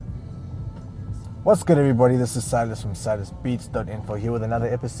What's good, everybody? This is Silas from SilasBeats.info here with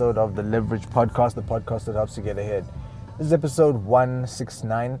another episode of the Leverage Podcast, the podcast that helps you get ahead. This is episode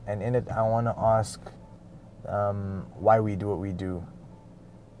 169, and in it I want to ask why we do what we do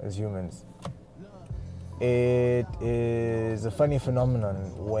as humans. It is a funny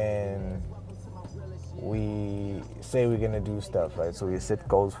phenomenon when we say we're going to do stuff, right? So we set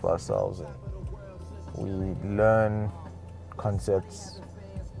goals for ourselves and we learn concepts.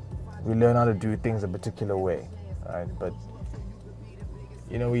 We learn how to do things a particular way, right? But,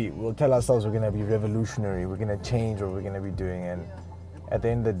 we'll tell ourselves we're going to be revolutionary, we're going to change what we're going to be doing. And at the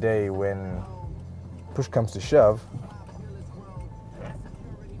end of the day, when push comes to shove,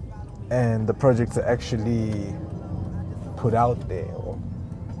 and the projects are actually put out there, or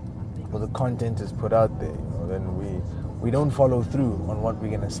the content is put out there, then we don't follow through on what we're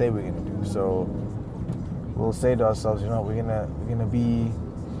going to say we're going to do. So we'll say to ourselves, we're going to be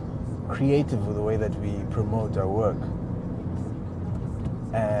creative with the way that we promote our work,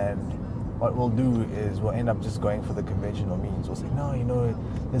 and what we'll do is we'll end up just going for the conventional means. We'll say,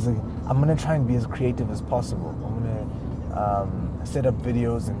 I'm gonna try and be as creative as possible. I'm gonna set up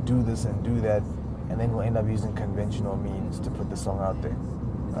videos and do this and do that, and then we'll end up using conventional means to put the song out there.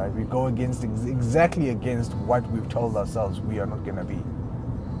 Right? We go exactly against what we've told ourselves we are not gonna be,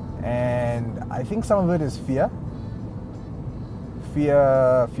 and I think some of it is fear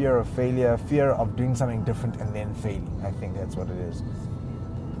of failure, fear of doing something different and then failing. I think that's what it is.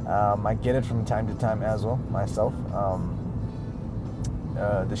 I get it from time to time as well, myself.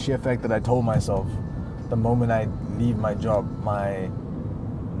 The sheer fact that I told myself the moment I leave my job, my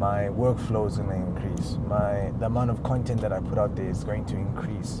workflow is going to increase. The amount of content that I put out there is going to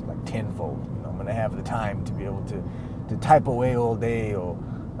increase like tenfold. I'm going to have the time to be able to type away all day or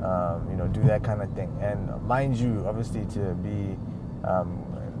do that kind of thing. And mind you, obviously, to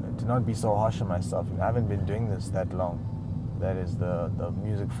not be so harsh on myself. I haven't been doing this that long. That is the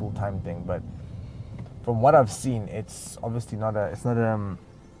music full-time thing. But from what I've seen, it's obviously not an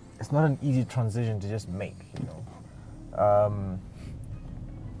easy transition to just make. One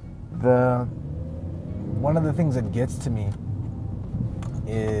of the things that gets to me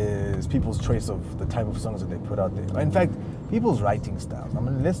is people's choice of the type of songs that they put out there. In fact, people's writing styles.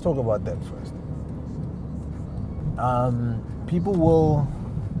 Let's talk about that first. People will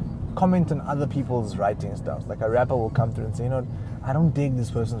comment on other people's writing styles. Like a rapper will come through and say, I don't dig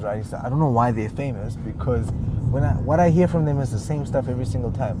this person's writing style. I don't know why they're famous, because what I hear from them is the same stuff every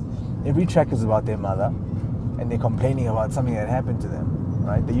single time. Every track is about their mother, and they're complaining about something that happened to them.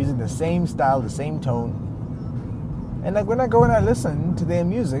 Right? They're using the same style, the same tone. And like when I go and I listen to their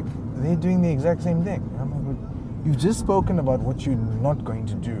music, they're doing the exact same thing. I'm like, you've just spoken about what you're not going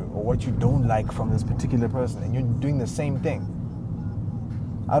to do or what you don't like from this particular person, and you're doing the same thing.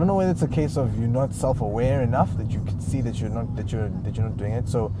 I don't know whether it's a case of you're not self-aware enough that you can see that you're not doing it.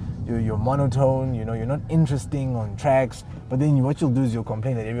 So you're monotone. You're not interesting on tracks. But then what you'll do is you'll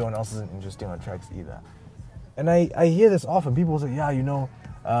complain that everyone else isn't interesting on tracks either. And I hear this often. People say,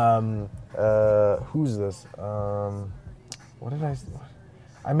 who's this? What did I say?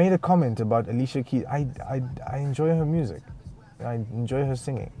 I made a comment about Alicia Keys. I enjoy her music. I enjoy her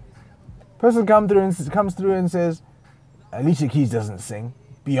singing. Person comes through and says, Alicia Keys doesn't sing.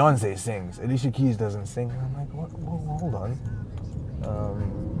 Beyonce sings. Alicia Keys doesn't sing. And I'm like, what? Hold on.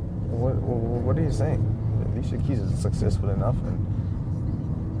 What are you saying? Alicia Keys is successful enough, and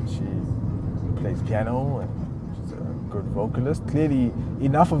she plays piano, and she's a good vocalist. Clearly,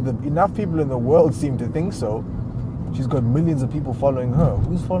 enough people in the world seem to think so. She's got millions of people following her.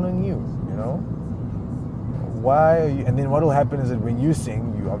 Who's following you? Why are you? And then what will happen is that when you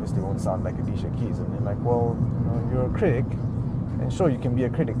sing, you obviously won't sound like Alicia Keys. And they're like, well, you're a critic. And sure, you can be a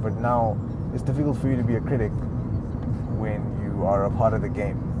critic, but now it's difficult for you to be a critic when you are a part of the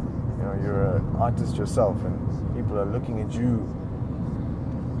game. You're an artist yourself, and people are looking at you,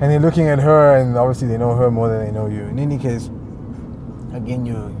 and they're looking at her, and obviously they know her more than they know you. In any case, again,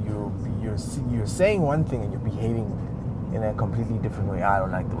 you're saying one thing and you're behaving in a completely different way. I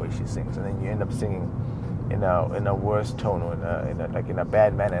don't like the way she sings, and then you end up singing in a worse tone or in a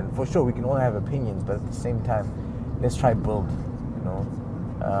bad manner. And for sure, we can all have opinions, but at the same time, let's try build.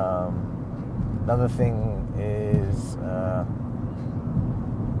 Another thing is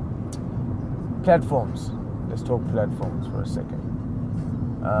platforms. Let's talk platforms for a second.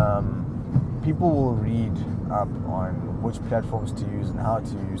 People will read up on which platforms to use and how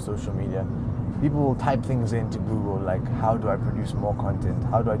to use social media. People will type things into Google like, how do I produce more content?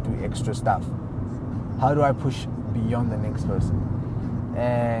 How do I do extra stuff? How do I push beyond the next person?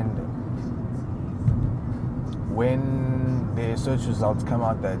 And when their search results come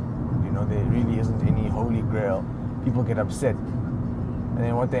out that there really isn't any holy grail, people get upset. And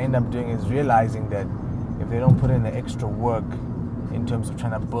then what they end up doing is realizing that if they don't put in the extra work in terms of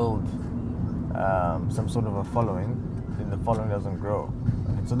trying to build some sort of a following, then the following doesn't grow.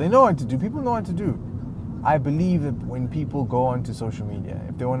 Right? So they know what to do. People know what to do. I believe that when people go onto social media,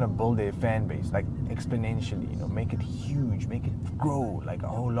 if they want to build their fan base, like exponentially, make it huge, make it grow like a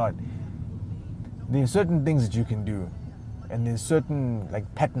whole lot, there's certain things that you can do, and there's certain like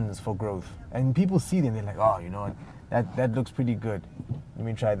patterns for growth, and people see them, they're like, oh, that looks pretty good, let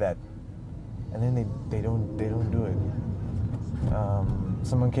me try that, and then they don't do it.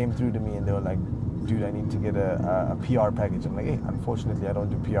 Someone came through to me and they were like, dude, I need to get a PR package. I'm like, hey, unfortunately I don't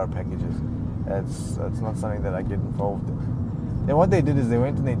do PR packages. That's not something that I get involved in. Then what they did is they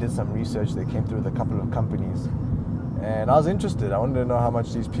went and they did some research. They came through with a couple of companies, and I was interested. I wanted to know how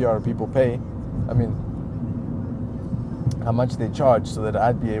much these PR people pay. I mean, how much they charge, so that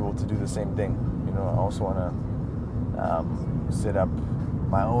I'd be able to do the same thing. I also want to set up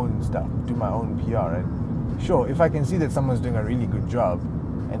my own stuff, do my own PR. And sure, if I can see that someone's doing a really good job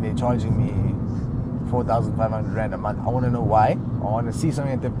and they're charging me 4,500 Rand a month, I want to know why. I want to see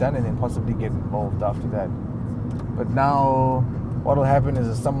something that they've done and then possibly get involved after that. But now what will happen is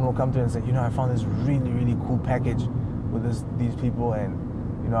that someone will come to me and say, I found this really, really cool package with these people, and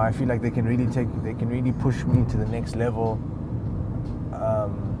I feel like they can really push me to the next level.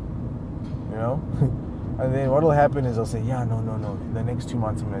 And then what will happen is I'll say, yeah, no, the next 2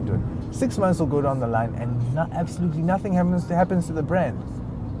 months I'm going to do it. 6 months will go down the line and absolutely nothing happens to the brand.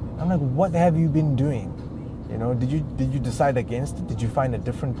 I'm like, what have you been doing? Did you decide against it? Did you find a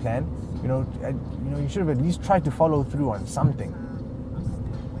different plan? You should have at least tried to follow through on something.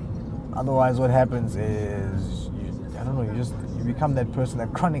 Otherwise, what happens is, you become that person,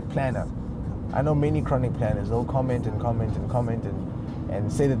 that chronic planner. I know many chronic planners. They'll comment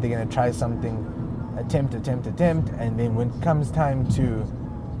and say that they're going to try something, attempt, and then when it comes time to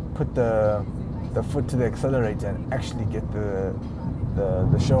put the foot to the accelerator and actually get the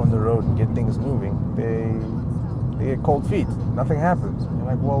show on the road and get things moving, they get cold feet. Nothing happens. You're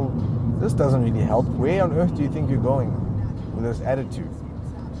like, well, this doesn't really help. Where on earth do you think you're going with this attitude?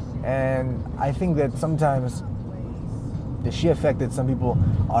 And I think that sometimes the sheer fact that some people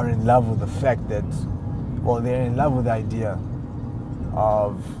are in love with the fact that, they're in love with the idea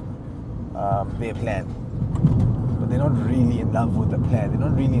of their plan, but they're not really in love with the plan. They're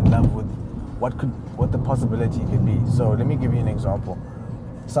not really in love with what the possibility could be. So let me give you an example.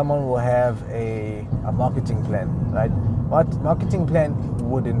 Someone will have a marketing plan, right? Marketing plan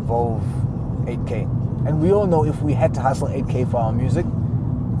would involve 8K. And we all know if we had to hustle 8K for our music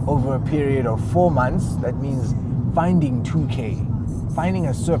over a period of 4 months, that means finding 2K, finding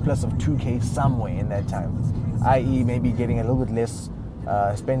a surplus of 2K somewhere in that time, i.e. maybe getting a little bit less,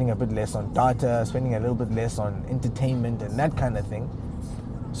 spending a bit less on data, spending a little bit less on entertainment and that kind of thing,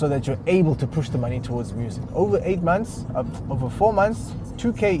 so that you're able to push the money towards music. Over 8 months, over 4 months,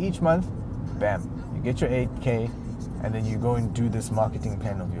 2K each month, bam, you get your 8K, and then you go and do this marketing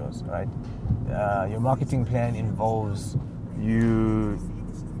plan of yours, right? Your marketing plan involves you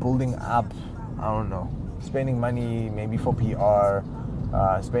building up, spending money maybe for PR,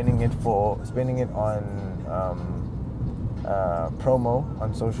 spending it on promo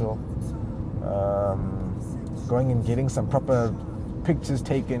on social, going and getting some proper pictures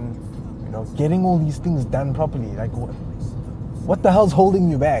taken, getting all these things done properly. Like, what the hell's holding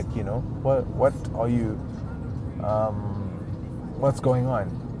you back? What are you? What's going on?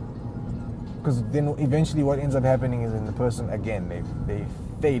 Because then eventually, what ends up happening is, in the person again, they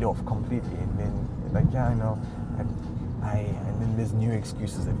fade off completely, and then like, yeah, I know, and then there's new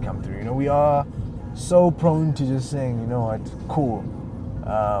excuses that come through. We are so prone to just saying, what, cool.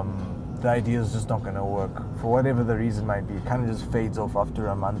 The idea is just not going to work for whatever the reason might be. It kind of just fades off after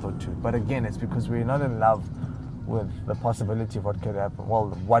a month or two. But again, it's because we're not in love with the possibility of what could happen.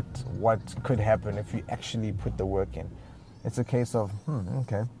 Well, what could happen if you actually put the work in. It's a case of,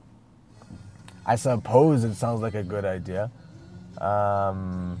 okay, I suppose it sounds like a good idea,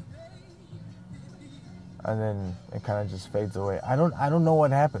 and then it kind of just fades away. I don't know what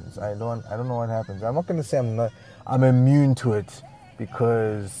happens. I don't know what happens. I'm not going to say I'm immune to it,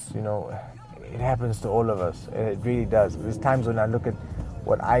 because it happens to all of us. It really does. There's times when I look at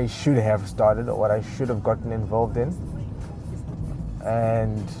what I should have started or what I should have gotten involved in,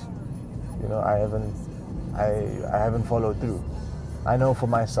 and I haven't followed through. I know for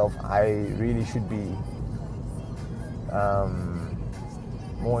myself I really should be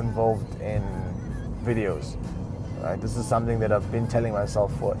more involved in videos. Right? This is something that I've been telling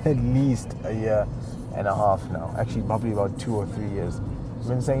myself for at least a year and a half now. Actually, probably about 2 or 3 years. I've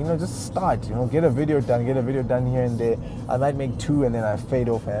been saying, just start, get a video done here and there. I might make 2 and then I fade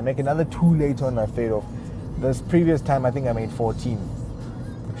off, and I make another 2 later and I fade off. This previous time, I think I made 14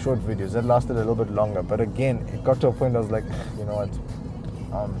 short videos. That lasted a little bit longer, but again, it got to a point I was like, you know what,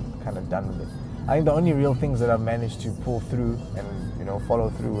 I'm kind of done with it. I think the only real things that I've managed to pull through and follow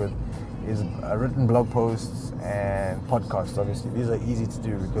through with is written blog posts and podcasts. Obviously, these are easy to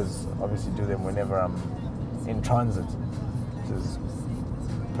do because obviously do them whenever I'm in transit, which is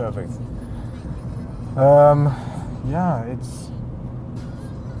perfect. Yeah,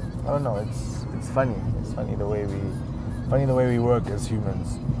 I don't know. It's funny. It's funny the way we work as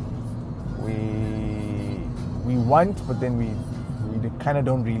humans. We want, but then we kind of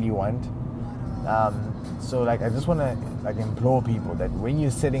don't really want. So I just want to implore people that when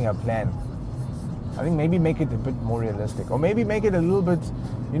you're setting a plan, I think maybe make it a bit more realistic, or maybe make it a little bit,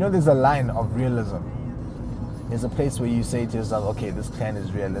 there's a line of realism. There's a place where you say to yourself, okay, this plan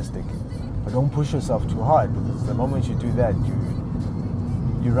is realistic, but don't push yourself too hard, because the moment you do that,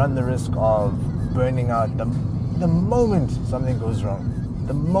 you run the risk of burning out the moment something goes wrong.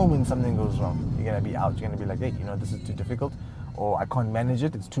 The moment something goes wrong, you're going to be out. You're going to be like, hey, this is too difficult, or I can't manage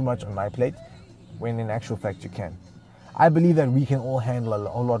it, it's too much on my plate, when in actual fact you can. I believe that we can all handle a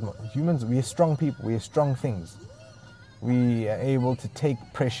whole lot more. Humans, we are strong people, we are strong things. We are able to take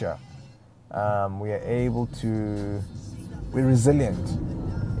pressure. We're resilient.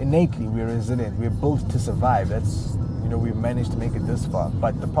 Innately, we're resilient. We're built to survive. That's, we've managed to make it this far.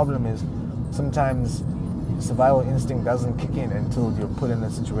 But the problem is, sometimes survival instinct doesn't kick in until you're put in a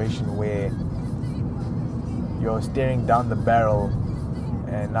situation where you're staring down the barrel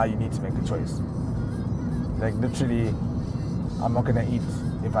and now you need to make a choice. Like literally, I'm not gonna eat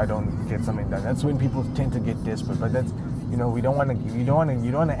if I don't get something done. That's when people tend to get desperate. But that's, you don't want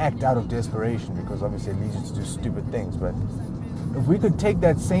to act out of desperation, because obviously it leads you to do stupid things. But if we could take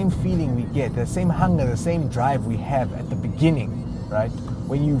that same feeling we get, that same hunger, the same drive we have at the beginning, right?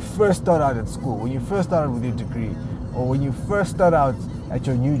 When you first start out at school, when you first start out with your degree, or when you first start out at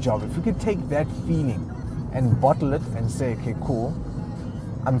your new job, if we could take that feeling and bottle it and say, okay, cool,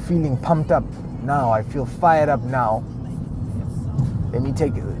 I'm feeling pumped up now, I feel fired up now. Let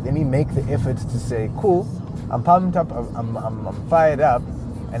me make the effort to say, cool, I'm pumped up, I'm fired up,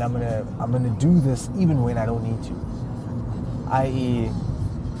 and I'm gonna do this even when I don't need to. I.e.,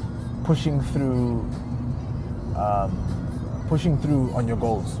 pushing through on your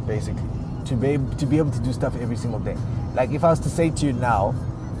goals, basically, to be able to do stuff every single day. Like if I was to say to you now,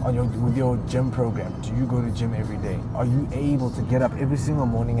 with your gym program, do you go to gym every day? Are you able to get up every single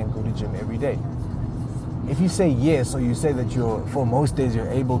morning and go to gym every day? If you say yes, or you say that for most days you're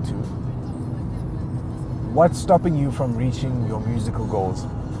able to, what's stopping you from reaching your musical goals?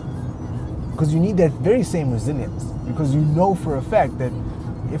 Because you need that very same resilience, because you know for a fact that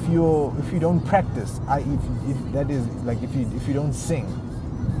if you don't practice, if you don't sing,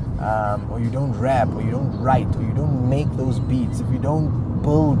 or you don't rap, or you don't write, or you don't make those beats, if you don't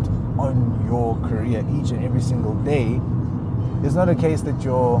build on your career each and every single day, it's not a case that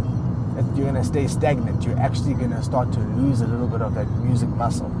you're going to stay stagnant. You're actually going to start to lose a little bit of that music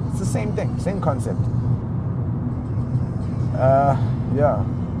muscle. It's the same thing, same concept. Yeah,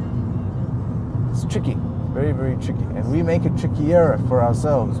 it's tricky, very, very tricky, and we make it trickier for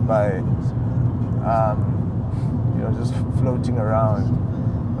ourselves by just floating around.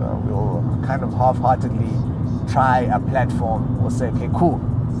 We'll kind of half-heartedly try a platform. We'll say, okay, cool,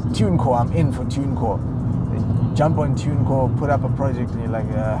 TuneCore, I'm in for TuneCore. Then jump on TuneCore, put up a project, and you're like,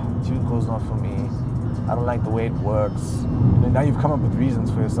 TuneCore's not for me. I don't like the way it works. And now you've come up with reasons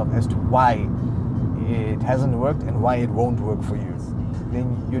for yourself as to why it hasn't worked and why it won't work for you.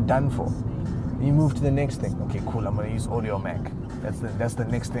 Then you're done for. Then you move to the next thing. Okay, cool, I'm going to use Audio Mac. That's the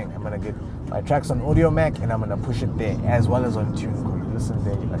next thing. I'm going to get my tracks on Audio Mac and I'm going to push it there as well as on TuneCore. You listen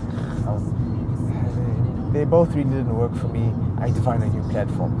there, you're like, they both really didn't work for me. I need to find a new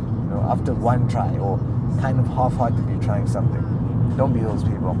platform. After one try, or kind of half-heartedly trying something. Don't be those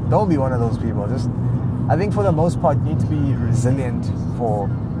people. Don't be one of those people. I think for the most part, you need to be resilient for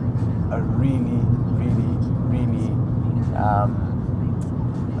a really, really, really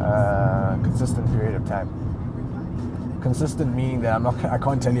consistent period of time. Consistent meaning that I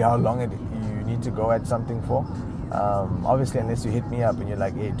can't tell you how long you need to go at something for. Obviously, unless you hit me up and you're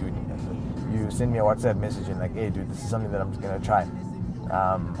like, hey, dude, you send me a WhatsApp message and like, hey, dude, this is something that I'm just gonna try.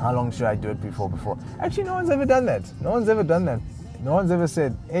 How long should I do it before? Actually, no one's ever done that. No one's ever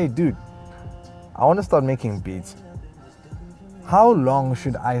said, hey, dude, I want to start making beats. How long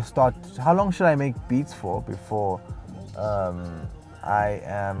should I make beats for before I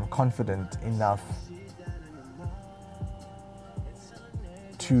am confident enough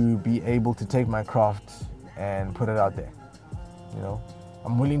to be able to take my craft and put it out there. You know,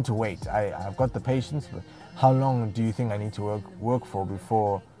 I'm willing to wait. I've got the patience, but how long do you think I need to work for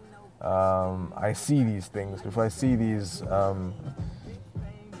before I see these things, before I see these,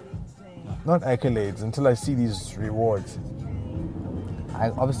 not accolades, until I see these rewards? I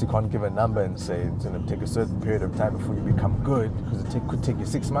obviously can't give a number and say it's going to take a certain period of time before you become good, because it could take you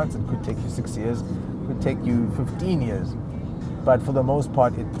 6 months, it could take you 6 years, it could take you 15 years. But for the most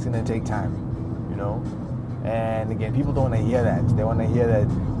part, it's going to take time, you know. And again, people don't want to hear that. They want to hear that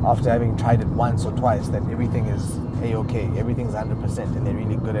after having tried it once or twice, that everything is A-okay, everything's 100% and they're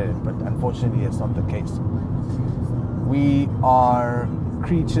really good at it. But unfortunately, it's not the case. We are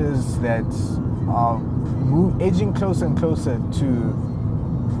creatures that are edging closer and closer to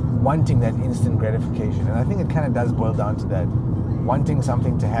wanting that instant gratification. And I think it kind of does boil down to that. Wanting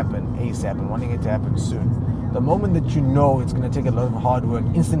something to happen ASAP and wanting it to happen soon. The moment that you know it's going to take a lot of hard work,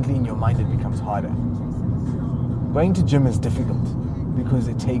 instantly in your mind it becomes harder. Going to gym is difficult because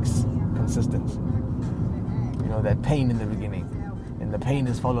it takes consistency. You know, that pain in the beginning. And the pain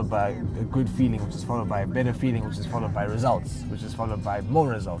is followed by a good feeling, which is followed by a better feeling, which is followed by results, which is followed by more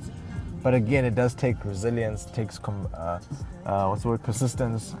results. But again, it does take resilience, takes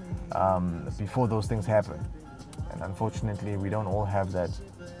persistence before those things happen. And unfortunately, we don't all have that.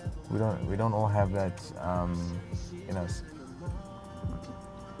 We don't all have that in us.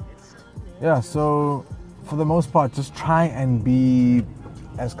 Yeah. So for the most part, just try and be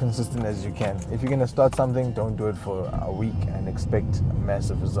as consistent as you can. If you're gonna start something, don't do it for a week and expect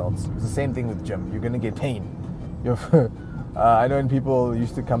massive results. It's the same thing with gym. You're gonna get pain. I know when people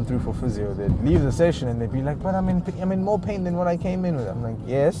used to come through for physio, they'd leave the session and they'd be like, but I'm in more pain than what I came in with. I'm like,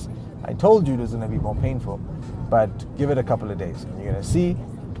 yes, I told you it was going to be more painful, but give it a couple of days and you're going to see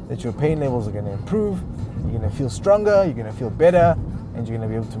that your pain levels are going to improve, you're going to feel stronger, you're going to feel better, and you're going to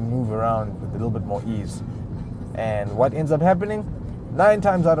be able to move around with a little bit more ease. And what ends up happening? 9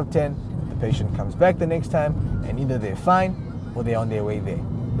 times out of 10, the patient comes back the next time and either they're fine or they're on their way there.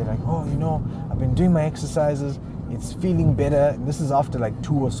 They're like, oh, I've been doing my exercises, it's feeling better. This is after like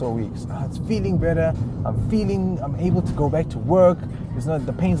 2 or so weeks. It's feeling better. I'm able to go back to work.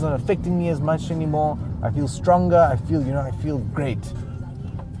 The pain's not affecting me as much anymore. I feel stronger. I feel great.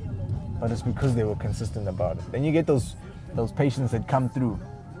 But it's because they were consistent about it. Then you get those patients that come through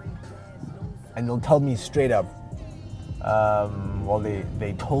and they'll tell me straight up,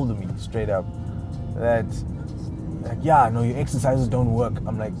 they told me straight up that, your exercises don't work.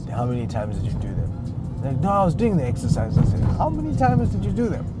 I'm like, how many times did you do them? Like, no, I was doing the exercises. I said, how many times did you do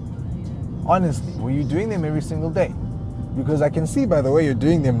them? Honestly, were you doing them every single day? Because I can see by the way you're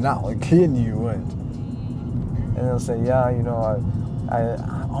doing them now, like, clearly you weren't. And they'll say, I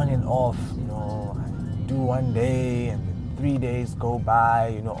on and off, I do one day and then 3 days go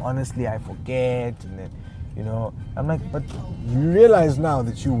by, honestly I forget, and then, I'm like, but you realize now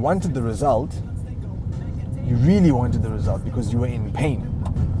that you wanted the result, you really wanted the result because you were in pain.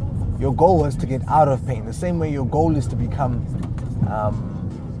 Your goal was to get out of pain. The same way your goal is to become,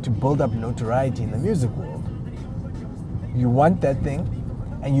 to build up notoriety in the music world. You want that thing,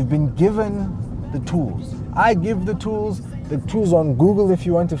 and you've been given the tools. I give the tools on Google if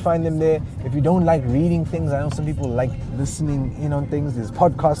you want to find them there. If you don't like reading things, I know some people like listening in on things. There's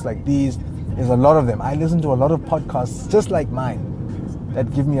podcasts like these. There's a lot of them. I listen to a lot of podcasts just like mine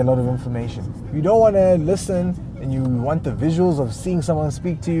that give me a lot of information. If you don't want to listen and you want the visuals of seeing someone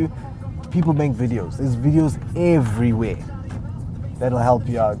speak to you, people make videos. There's videos everywhere that'll help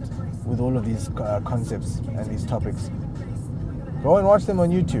you out with all of these concepts and these topics. Go and watch them on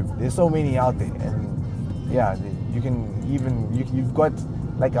YouTube. There's so many out there, and you've got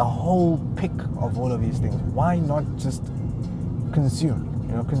like a whole pick of all of these things. Why not just consume?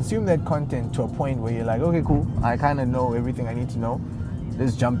 Consume that content to a point where you're like, okay, cool, I kind of know everything I need to know.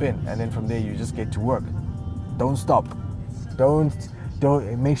 Let's jump in, and then from there you just get to work. Don't stop. Don't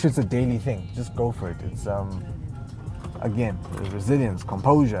make sure it's a daily thing. Just go for it. It's again, resilience,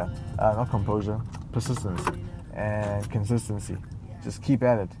 persistence and consistency. Just keep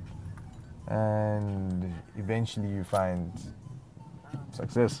at it, and eventually you find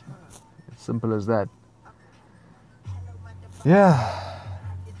success. It's simple as that. Yeah.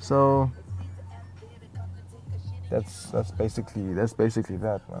 So that's basically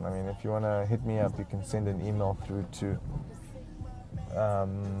that, man. I mean, if you wanna hit me up, you can send an email through to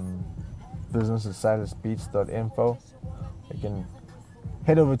business@SilasBeats.info. You can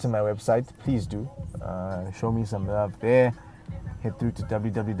head over to my website, please do. Show me some love there. Head through to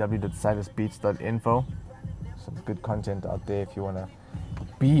www.SilasBeats.info. Some good content out there if you want to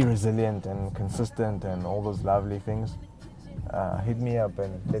be resilient and consistent and all those lovely things. hit me up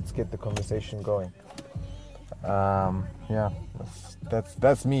and let's get the conversation going. Yeah,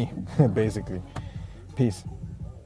 that's me basically. Peace.